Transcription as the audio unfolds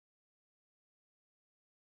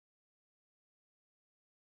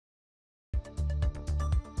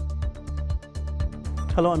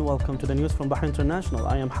Hello and welcome to the news from Bahrain International.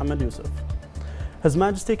 I am Hamad Yusuf. His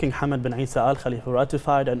Majesty King Hamad bin Isa Al Khalifa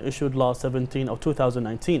ratified and issued Law 17 of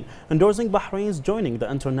 2019, endorsing Bahrain's joining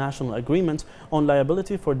the international agreement on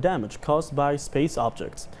liability for damage caused by space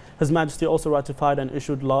objects. His Majesty also ratified and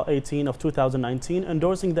issued Law 18 of 2019,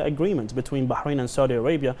 endorsing the agreement between Bahrain and Saudi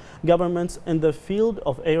Arabia governments in the field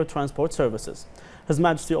of air transport services. His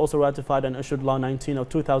Majesty also ratified and issued Law 19 of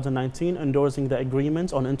 2019, endorsing the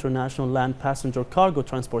agreement on international land passenger cargo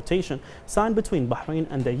transportation signed between Bahrain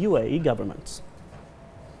and the UAE governments.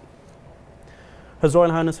 His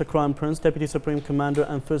Royal Highness the Crown Prince, Deputy Supreme Commander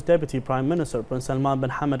and First Deputy Prime Minister Prince Salman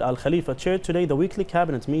bin Hamad Al Khalifa chaired today the weekly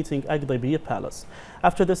cabinet meeting at Ghaibiyya Palace.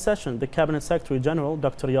 After this session, the Cabinet Secretary General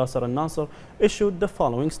Dr. Yasser Al Nasser issued the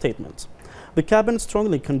following statement. The Cabinet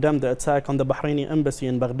strongly condemned the attack on the Bahraini embassy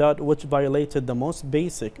in Baghdad, which violated the most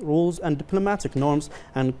basic rules and diplomatic norms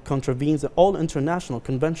and contravenes all international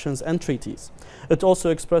conventions and treaties. It also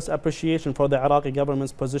expressed appreciation for the Iraqi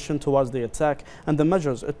government's position towards the attack and the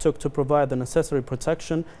measures it took to provide the necessary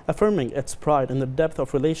protection, affirming its pride in the depth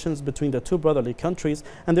of relations between the two brotherly countries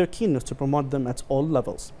and their keenness to promote them at all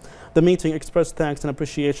levels. The meeting expressed thanks and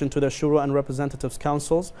appreciation to the Shura and Representatives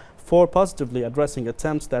Councils for positively addressing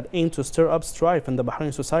attempts that aim to stir up strife in the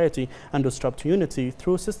Bahraini society and disrupt unity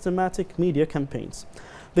through systematic media campaigns.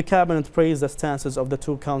 The Cabinet praised the stances of the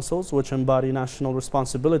two councils, which embody national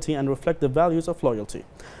responsibility and reflect the values of loyalty.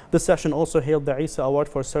 The session also hailed the Isa Award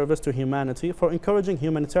for Service to Humanity for encouraging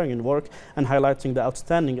humanitarian work and highlighting the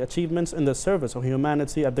outstanding achievements in the service of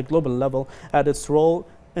humanity at the global level at its role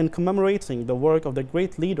in commemorating the work of the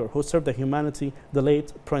great leader who served the humanity, the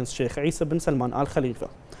late Prince Sheikh Isa bin Salman Al Khalifa.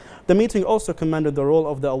 The meeting also commended the role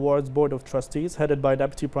of the awards Board of Trustees, headed by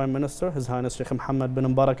Deputy Prime Minister His Highness Sheikh Mohammed bin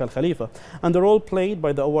Mubarak Al Khalifa, and the role played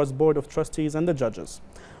by the awards Board of Trustees and the judges.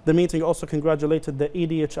 The meeting also congratulated the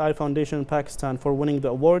EDHI Foundation in Pakistan for winning the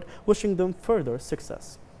award, wishing them further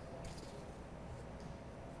success.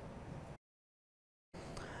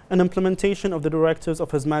 An implementation of the directives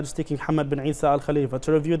of His Majesty King Hamad bin Isa Al Khalifa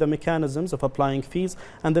to review the mechanisms of applying fees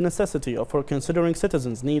and the necessity for considering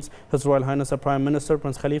citizens' needs, His Royal Highness the Prime Minister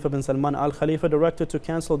Prince Khalifa bin Salman Al Khalifa directed to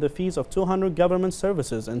cancel the fees of 200 government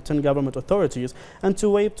services and 10 government authorities and to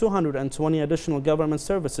waive 220 additional government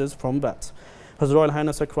services from VAT. His Royal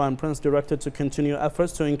Highness the Crown Prince directed to continue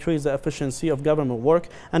efforts to increase the efficiency of government work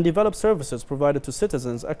and develop services provided to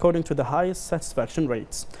citizens according to the highest satisfaction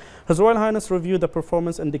rates. His Royal Highness reviewed the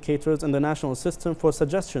performance indicators in the national system for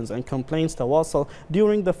suggestions and complaints to Wasal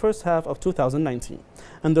during the first half of 2019.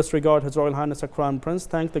 In this regard, His Royal Highness the Crown Prince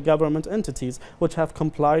thanked the government entities which have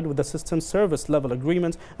complied with the system service level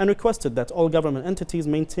agreement and requested that all government entities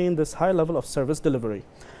maintain this high level of service delivery.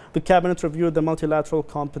 The Cabinet reviewed the multilateral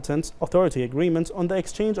competent authority agreement on the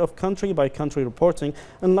exchange of country-by-country reporting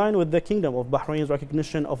in line with the Kingdom of Bahrain's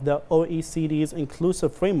recognition of the OECD's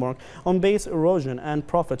inclusive framework on base erosion and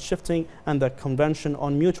profit shifting and the Convention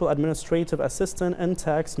on Mutual Administrative Assistance in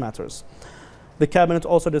Tax Matters. The Cabinet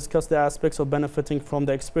also discussed the aspects of benefiting from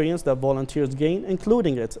the experience that volunteers gain,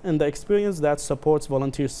 including it in the experience that supports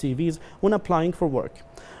volunteer CVs when applying for work.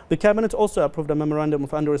 The Cabinet also approved a memorandum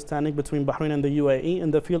of understanding between Bahrain and the UAE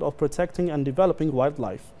in the field of protecting and developing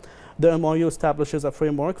wildlife. The MOU establishes a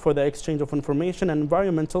framework for the exchange of information and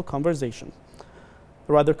environmental conservation.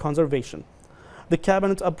 The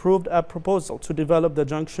Cabinet approved a proposal to develop the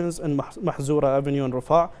junctions in Mahzoura Avenue and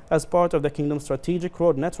Rafah as part of the Kingdom's strategic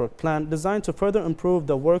road network plan designed to further improve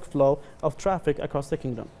the workflow of traffic across the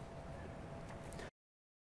Kingdom.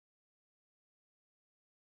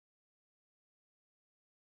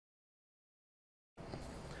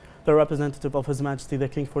 The representative of His Majesty the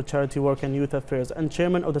King for Charity Work and Youth Affairs and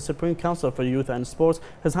Chairman of the Supreme Council for Youth and Sports,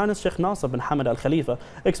 His Highness Sheikh Nasser bin Hamad Al Khalifa,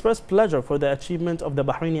 expressed pleasure for the achievement of the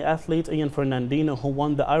Bahraini athlete Ian Fernandino, who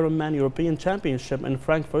won the Ironman European Championship in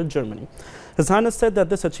Frankfurt, Germany. His Highness said that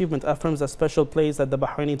this achievement affirms the special place that the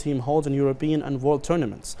Bahraini team holds in European and world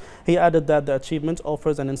tournaments. He added that the achievement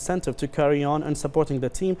offers an incentive to carry on and supporting the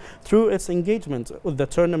team through its engagement with the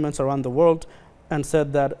tournaments around the world, and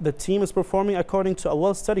said that the team is performing according to a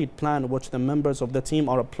well-studied plan which the members of the team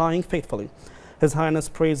are applying faithfully. His Highness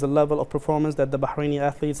praised the level of performance that the Bahraini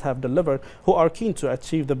athletes have delivered, who are keen to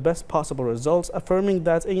achieve the best possible results, affirming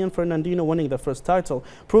that Ian Fernandino winning the first title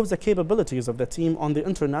proves the capabilities of the team on the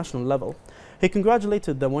international level. He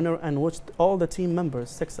congratulated the winner and wished all the team members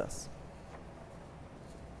success.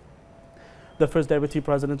 The First Deputy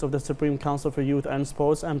President of the Supreme Council for Youth and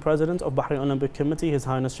Sports and President of Bahrain Olympic Committee, His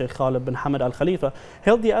Highness Sheikh Khalid bin Hamad Al Khalifa,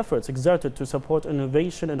 hailed the efforts exerted to support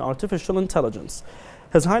innovation in artificial intelligence.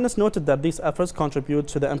 His Highness noted that these efforts contribute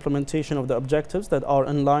to the implementation of the objectives that are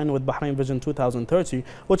in line with Bahrain Vision 2030,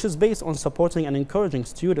 which is based on supporting and encouraging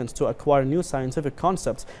students to acquire new scientific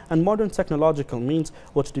concepts and modern technological means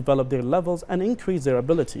which develop their levels and increase their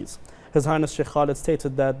abilities. His Highness Sheikh Khalid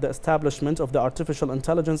stated that the establishment of the Artificial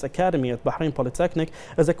Intelligence Academy at Bahrain Polytechnic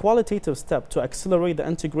is a qualitative step to accelerate the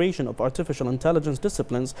integration of artificial intelligence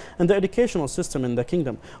disciplines in the educational system in the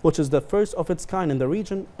kingdom, which is the first of its kind in the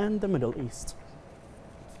region and the Middle East.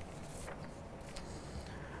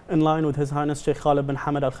 In line with His Highness Sheikh Khalid bin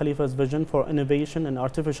Hamad Al Khalifa's vision for innovation in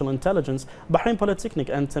artificial intelligence, Bahrain Polytechnic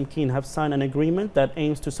and Tamkeen have signed an agreement that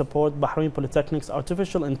aims to support Bahrain Polytechnic's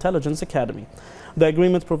Artificial Intelligence Academy. The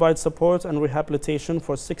agreement provides support and rehabilitation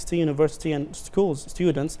for 60 university and schools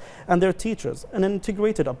students and their teachers, an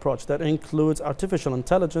integrated approach that includes artificial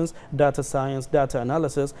intelligence, data science, data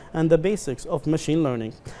analysis, and the basics of machine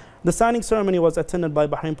learning. The signing ceremony was attended by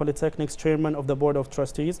Bahrain Polytechnic's Chairman of the Board of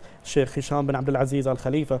Trustees, Sheikh Hisham bin Abdul Aziz Al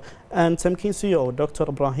Khalifa, and Tamkeen CEO, Dr.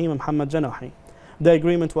 Ibrahim Muhammad Janahi. The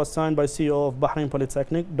agreement was signed by CEO of Bahrain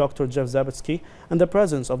Polytechnic, Dr. Jeff Zabitsky, in the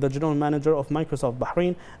presence of the General Manager of Microsoft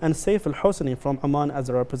Bahrain and Saif Al Hosni from Oman as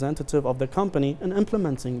a representative of the company in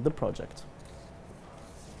implementing the project.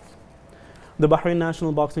 The Bahrain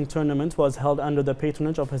National Boxing Tournament was held under the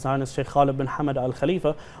patronage of His Highness Sheikh Khalid bin Hamad Al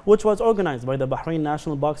Khalifa, which was organized by the Bahrain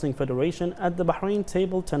National Boxing Federation at the Bahrain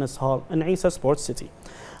Table Tennis Hall in Isa Sports City.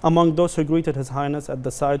 Among those who greeted His Highness at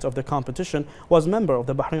the site of the competition was member of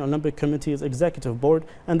the Bahrain Olympic Committee's Executive Board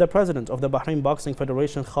and the President of the Bahrain Boxing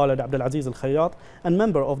Federation Khalid Abdul Aziz Al Khayyat, and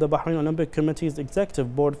member of the Bahrain Olympic Committee's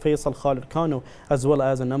Executive Board Faisal Khalid Kanu, as well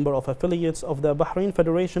as a number of affiliates of the Bahrain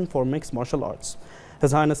Federation for Mixed Martial Arts.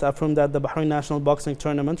 His Highness affirmed that the Bahrain National Boxing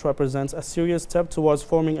Tournament represents a serious step towards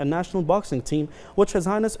forming a national boxing team, which His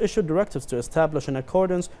Highness issued directives to establish in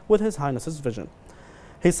accordance with His Highness's vision.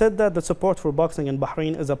 He said that the support for boxing in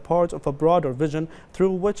Bahrain is a part of a broader vision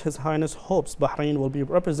through which His Highness hopes Bahrain will be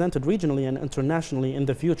represented regionally and internationally in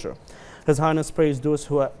the future. His Highness praised those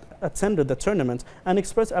who attended the tournament and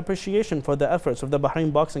expressed appreciation for the efforts of the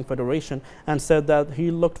Bahrain Boxing Federation and said that he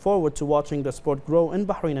looked forward to watching the sport grow in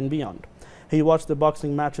Bahrain and beyond. He watched the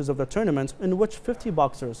boxing matches of the tournament in which 50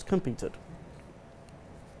 boxers competed.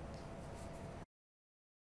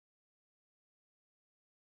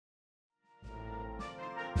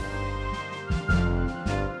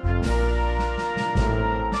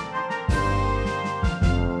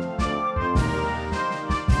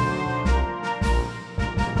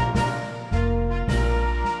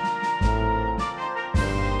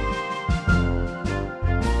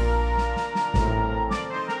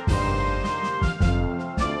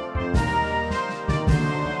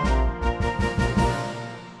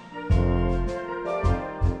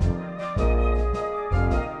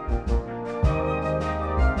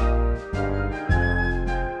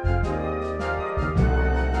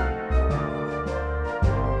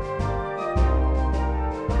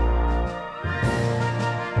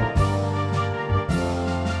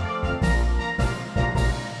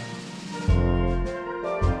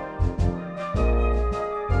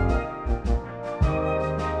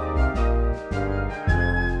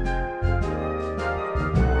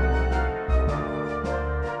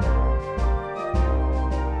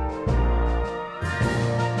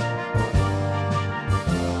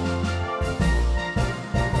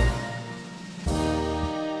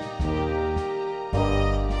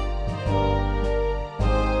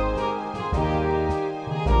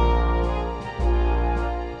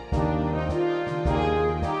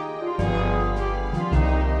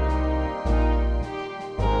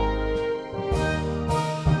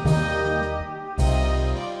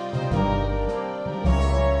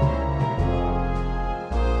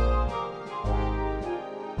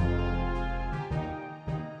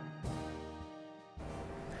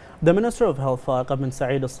 The Minister of Health, Faiq bin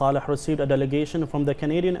Saeed Al-Saleh, received a delegation from the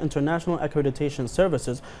Canadian International Accreditation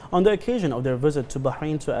Services on the occasion of their visit to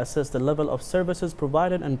Bahrain to assess the level of services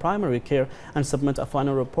provided in primary care and submit a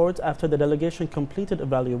final report after the delegation completed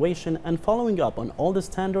evaluation and following up on all the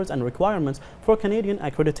standards and requirements for Canadian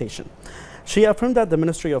accreditation. She affirmed that the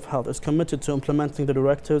Ministry of Health is committed to implementing the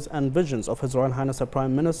directives and visions of His Royal Highness the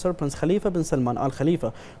Prime Minister Prince Khalifa bin Salman Al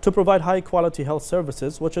Khalifa to provide high-quality health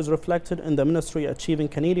services, which is reflected in the Ministry achieving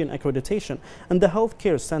Canadian accreditation in the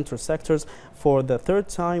healthcare center sectors for the third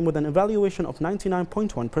time with an evaluation of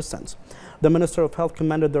 99.1%. The Minister of Health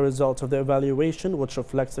commended the results of the evaluation, which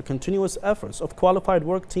reflects the continuous efforts of qualified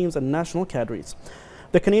work teams and national cadres.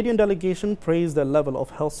 The Canadian delegation praised the level of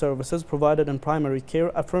health services provided in primary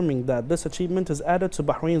care, affirming that this achievement is added to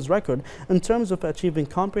Bahrain's record in terms of achieving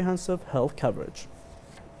comprehensive health coverage.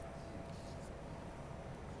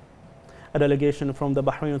 A delegation from the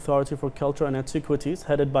Bahrain Authority for Culture and Antiquities,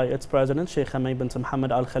 headed by its president Sheikh Hamay bint Mohammed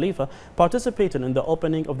Al Khalifa, participated in the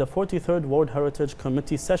opening of the 43rd World Heritage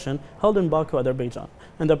Committee session held in Baku, Azerbaijan,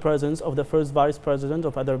 in the presence of the first Vice President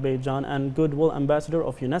of Azerbaijan and Goodwill Ambassador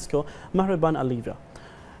of UNESCO, Mahriban Alivia,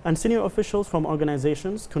 and senior officials from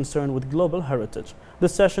organizations concerned with global heritage.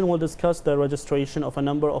 This session will discuss the registration of a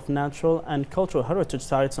number of natural and cultural heritage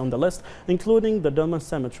sites on the list, including the Dolmen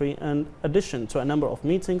Cemetery, in addition to a number of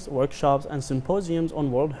meetings, workshops, and symposiums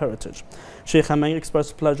on world heritage. Sheikh Hamay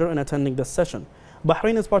expressed pleasure in attending this session.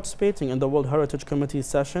 Bahrain is participating in the World Heritage Committee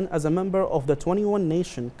session as a member of the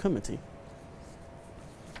 21-nation committee.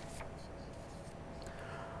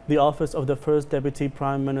 The office of the first Deputy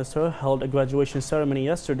Prime Minister held a graduation ceremony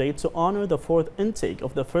yesterday to honor the fourth intake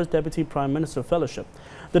of the first Deputy Prime Minister Fellowship.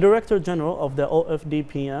 The Director General of the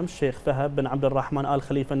OFDPM, Sheikh Fahad bin Abdul Rahman Al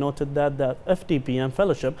Khalifa, noted that the FDPM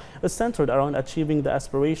Fellowship is centered around achieving the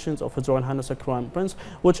aspirations of His Royal Highness the Crown Prince,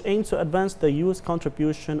 which aim to advance the youth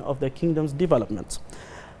contribution of the kingdom's development.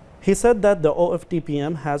 He said that the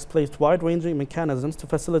OFDPM has placed wide-ranging mechanisms to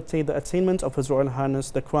facilitate the attainment of His Royal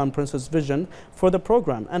Highness the Crown Prince's vision for the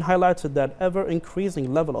program, and highlighted that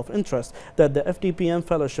ever-increasing level of interest that the FDPM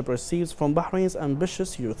Fellowship receives from Bahrain's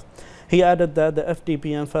ambitious youth. He added that the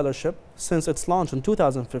FDPM Fellowship, since its launch in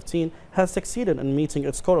 2015, has succeeded in meeting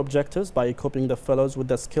its core objectives by equipping the fellows with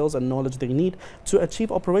the skills and knowledge they need to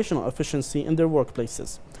achieve operational efficiency in their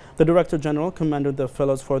workplaces. The Director General commended the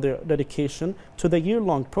fellows for their dedication to the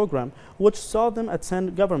year-long program, which saw them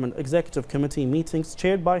attend Government Executive Committee meetings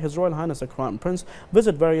chaired by His Royal Highness the Crown Prince,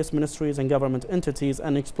 visit various ministries and government entities,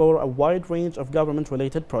 and explore a wide range of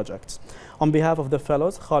government-related projects. On behalf of the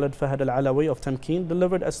fellows, Khalid Fahad Al-Alawi of Tamkeen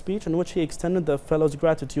delivered a speech in which he extended the fellows'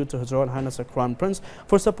 gratitude to His Royal Highness the Crown Prince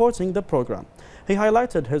for supporting the program. He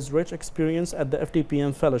highlighted his rich experience at the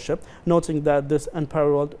FDPM Fellowship, noting that this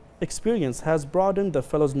unparalleled experience has broadened the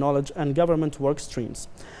fellows' knowledge and government work streams.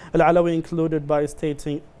 Al-Alawi concluded by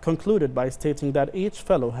stating that each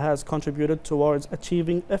fellow has contributed towards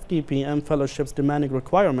achieving FDPM Fellowship's demanding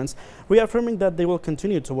requirements, reaffirming that they will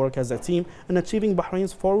continue to work as a team in achieving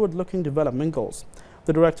Bahrain's forward-looking development goals.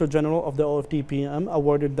 The Director General of the OFDPM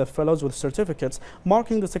awarded the fellows with certificates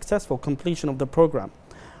marking the successful completion of the program.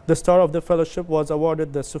 The star of the fellowship was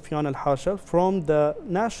awarded the Sufyan Al-Hashal from the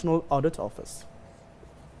National Audit Office.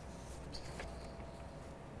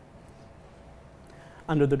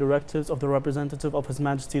 Under the directives of the representative of His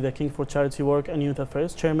Majesty the King for Charity Work and Youth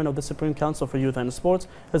Affairs, Chairman of the Supreme Council for Youth and Sports,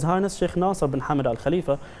 His Highness Sheikh Nasser bin Hamad Al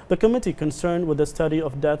Khalifa, the committee concerned with the study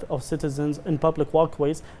of death of citizens in public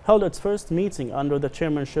walkways held its first meeting under the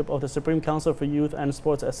chairmanship of the Supreme Council for Youth and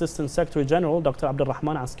Sports Assistant Secretary General Dr. Abdul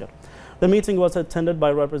Rahman Askar. The meeting was attended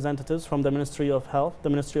by representatives from the Ministry of Health, the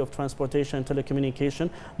Ministry of Transportation and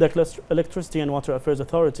Telecommunication, the Electricity and Water Affairs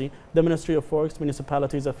Authority, the Ministry of Works,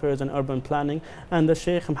 Municipalities Affairs and Urban Planning, and the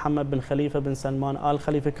Sheikh Mohammed bin Khalifa bin Salman Al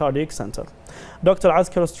Khalifa Cardiac Center. Dr.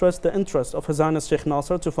 Askar stressed the interest of His Highness Sheikh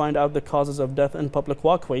Nasser to find out the causes of death in public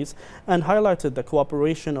walkways, and highlighted the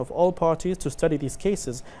cooperation of all parties to study these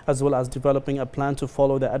cases, as well as developing a plan to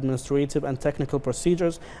follow the administrative and technical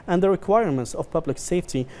procedures and the requirements of public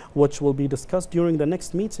safety, which will be discussed during the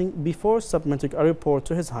next meeting before submitting a report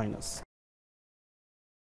to His Highness.